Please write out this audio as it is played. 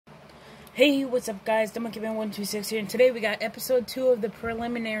Hey, what's up guys, TheMonkeyman126 here, and today we got episode 2 of the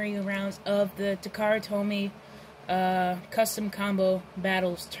preliminary rounds of the Takara Tomy Custom Combo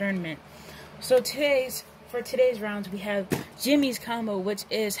Battles Tournament. So for today's rounds, we have Jimmy's combo, which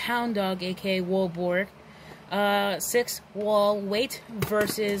is Hound Dog, aka Wolborg, 6 wall weight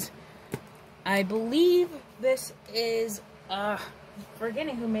versus, I believe this is,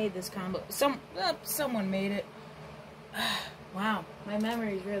 forgetting who made this combo. Someone made it. Wow, my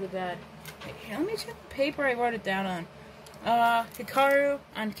memory is really bad. Here, let me check the paper I wrote it down on. Hikaru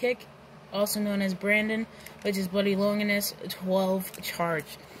on kick, also known as Brandon, which is Bloody Longinus, 12 charge.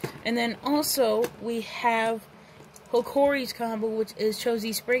 And then also we have Hokori's combo, which is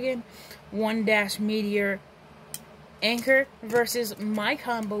Chozi Spriggan, 1-Meteor Anchor, versus my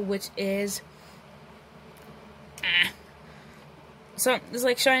combo, which is it's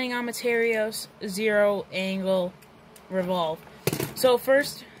like Shining Amaterios, 0 Angle Revolve. So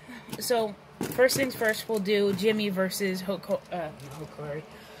first things first, we'll do Jimmy versus Hikaru,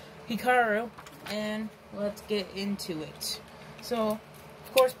 and let's get into it. So,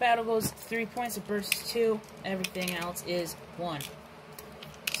 of course, battle goes 3 points, it bursts 2, everything else is 1.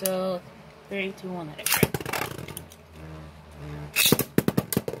 So, 3, 2, 1, let it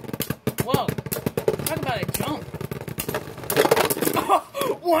go. Whoa, talk about a jump. Oh,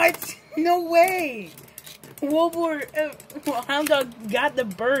 what? No way! Wolborg, Hound Dog got the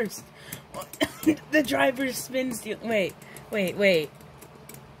burst. The driver's spin steal. Wait.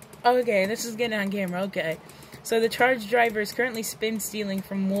 Okay, this is getting on camera. Okay, so the charge driver is currently spin stealing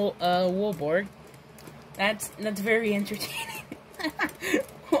from Wolborg. That's very entertaining.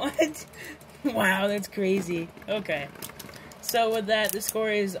 What? Wow, that's crazy. Okay, so with that, the score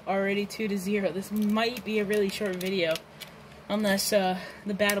is already 2-0. This might be a really short video, unless the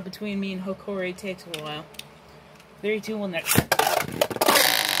battle between me and Hokori takes a while. 3, 2, 1, there.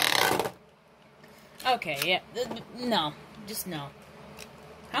 Okay, yeah. No. Just no.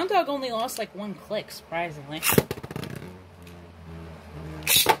 Hound Dog only lost like 1 click, surprisingly.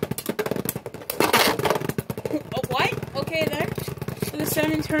 Oh, what? Okay, then. For the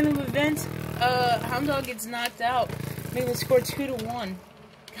sudden turn of events, Hound Dog gets knocked out, making the score 2-1.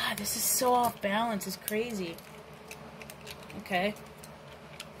 God, this is so off balance. It's crazy. Okay.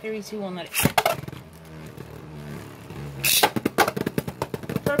 3, 2, 1, let it.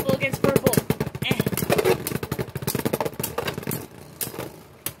 Purple against purple.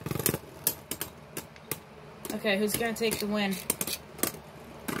 Okay, who's gonna take the win?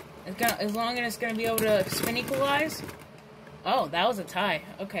 As long as it's gonna be able to spin equalize? Oh, that was a tie.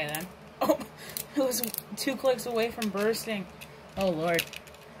 Okay then. Oh, it was 2 clicks away from bursting. Oh lord.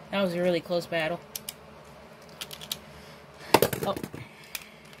 That was a really close battle. Oh.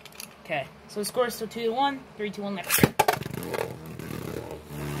 Okay, so the score is still 2-1. 3, 2, 1, left.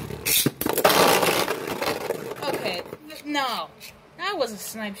 Okay, no. That was a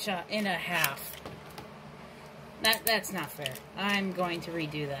snipe shot and a half. That's not fair. I'm going to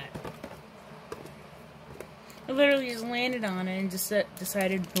redo that. I literally just landed on it and just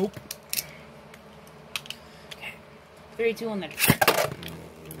decided, nope. Okay. 3, 2, 1, then. Who's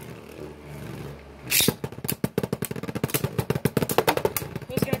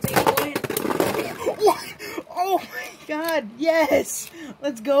gonna take the win? What? Oh my god, yes!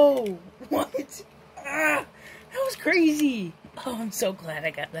 Let's go! What? Ah, that was crazy! Oh, I'm so glad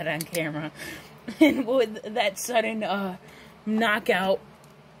I got that on camera. And with that sudden knockout,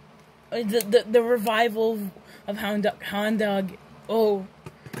 the revival of Hound Dog. Oh,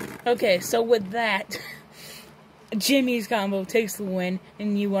 okay. So with that, Jimmy's combo takes the win,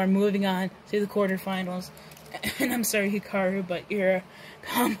 and you are moving on to the quarterfinals. And I'm sorry, Hikaru, but your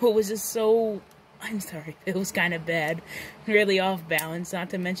combo was just so. I'm sorry, it was kind of bad, really off balance.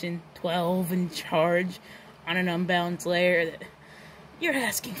 Not to mention 12 in charge on an unbalanced layer. You're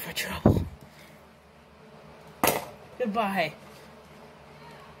asking for trouble. Goodbye.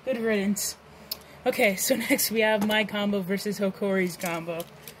 Good riddance. Okay, so next we have my combo versus Hokori's combo.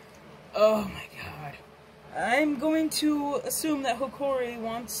 Oh my god. I'm going to assume that Hokori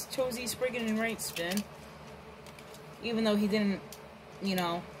wants Chozi Spriggan in right spin. Even though he didn't, you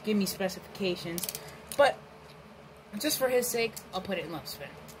know, give me specifications. But, just for his sake, I'll put it in left spin.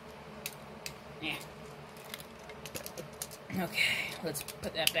 Yeah. Okay, let's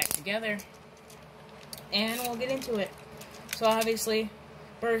put that back together. And we'll get into it. So obviously,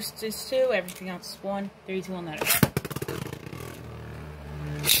 burst is 2, everything else is 1. 3, 2, 1, let it.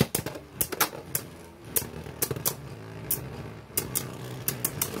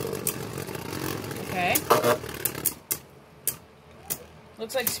 Okay.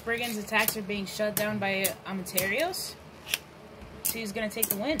 Looks like Spriggan's attacks are being shut down by Amaterios. So he's gonna take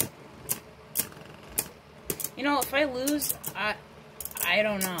the win. You know, if I lose, I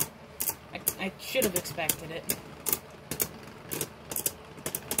don't know. I should have expected it.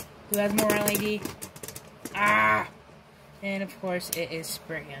 Who has more LED? Ah! And of course, it is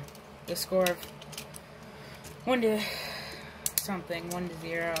Spriggan. The score of 1-0.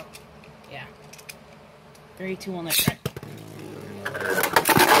 Yeah. 3-2 on that track.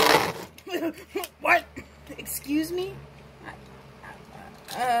 What? Excuse me?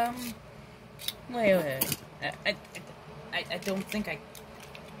 Wait. I don't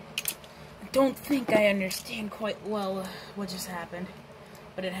think I understand quite well what just happened,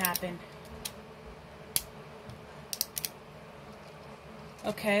 but it happened.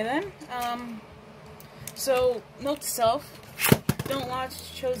 Okay then, so note to self, don't launch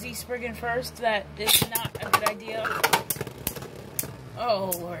Chozy Spriggan first. That is not a good idea. Oh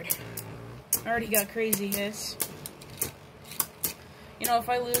lord, I already got crazy, guys. You know, if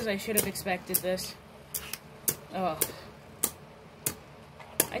I lose, I should have expected this. Oh.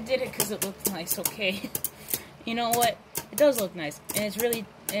 I did it because it looked nice, okay? You know what? It does look nice, and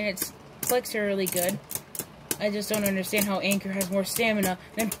its clicks are really good. I just don't understand how Anchor has more stamina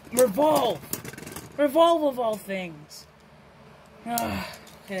than Revolve! Revolve of all things! Okay,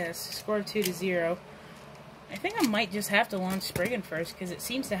 it's scored 2-0. I think I might just have to launch Spriggan first, because it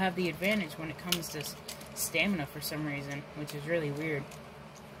seems to have the advantage when it comes to stamina for some reason, which is really weird.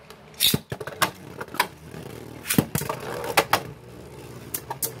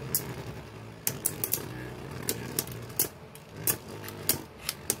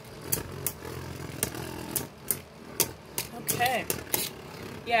 Okay.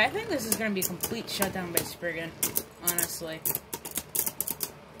 Yeah, I think this is going to be a complete shutdown by Spriggan, honestly.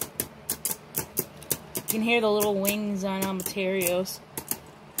 You can hear the little wings on Materios.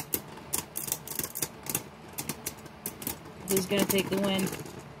 Who's going to take the win?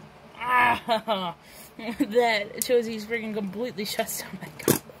 Ah! That Chozy Spriggan completely shuts down my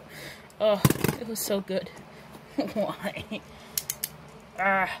combo. Oh, it was so good. Why?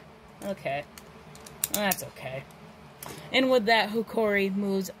 Okay. That's okay. And with that, Hukori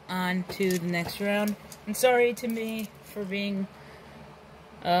moves on to the next round. And sorry to me for being,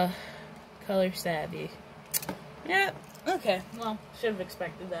 color savvy. Yeah, okay. Well, should have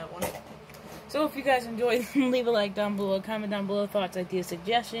expected that one. So if you guys enjoyed, leave a like down below, comment down below, thoughts, ideas,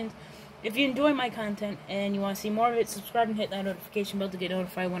 suggestions. If you enjoy my content and you want to see more of it, subscribe and hit that notification bell to get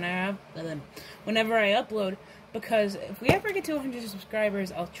notified whenever I upload. Because if we ever get to 100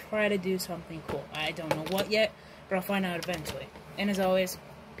 subscribers, I'll try to do something cool. I don't know what yet, but I'll find out eventually. And as always,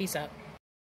 peace out.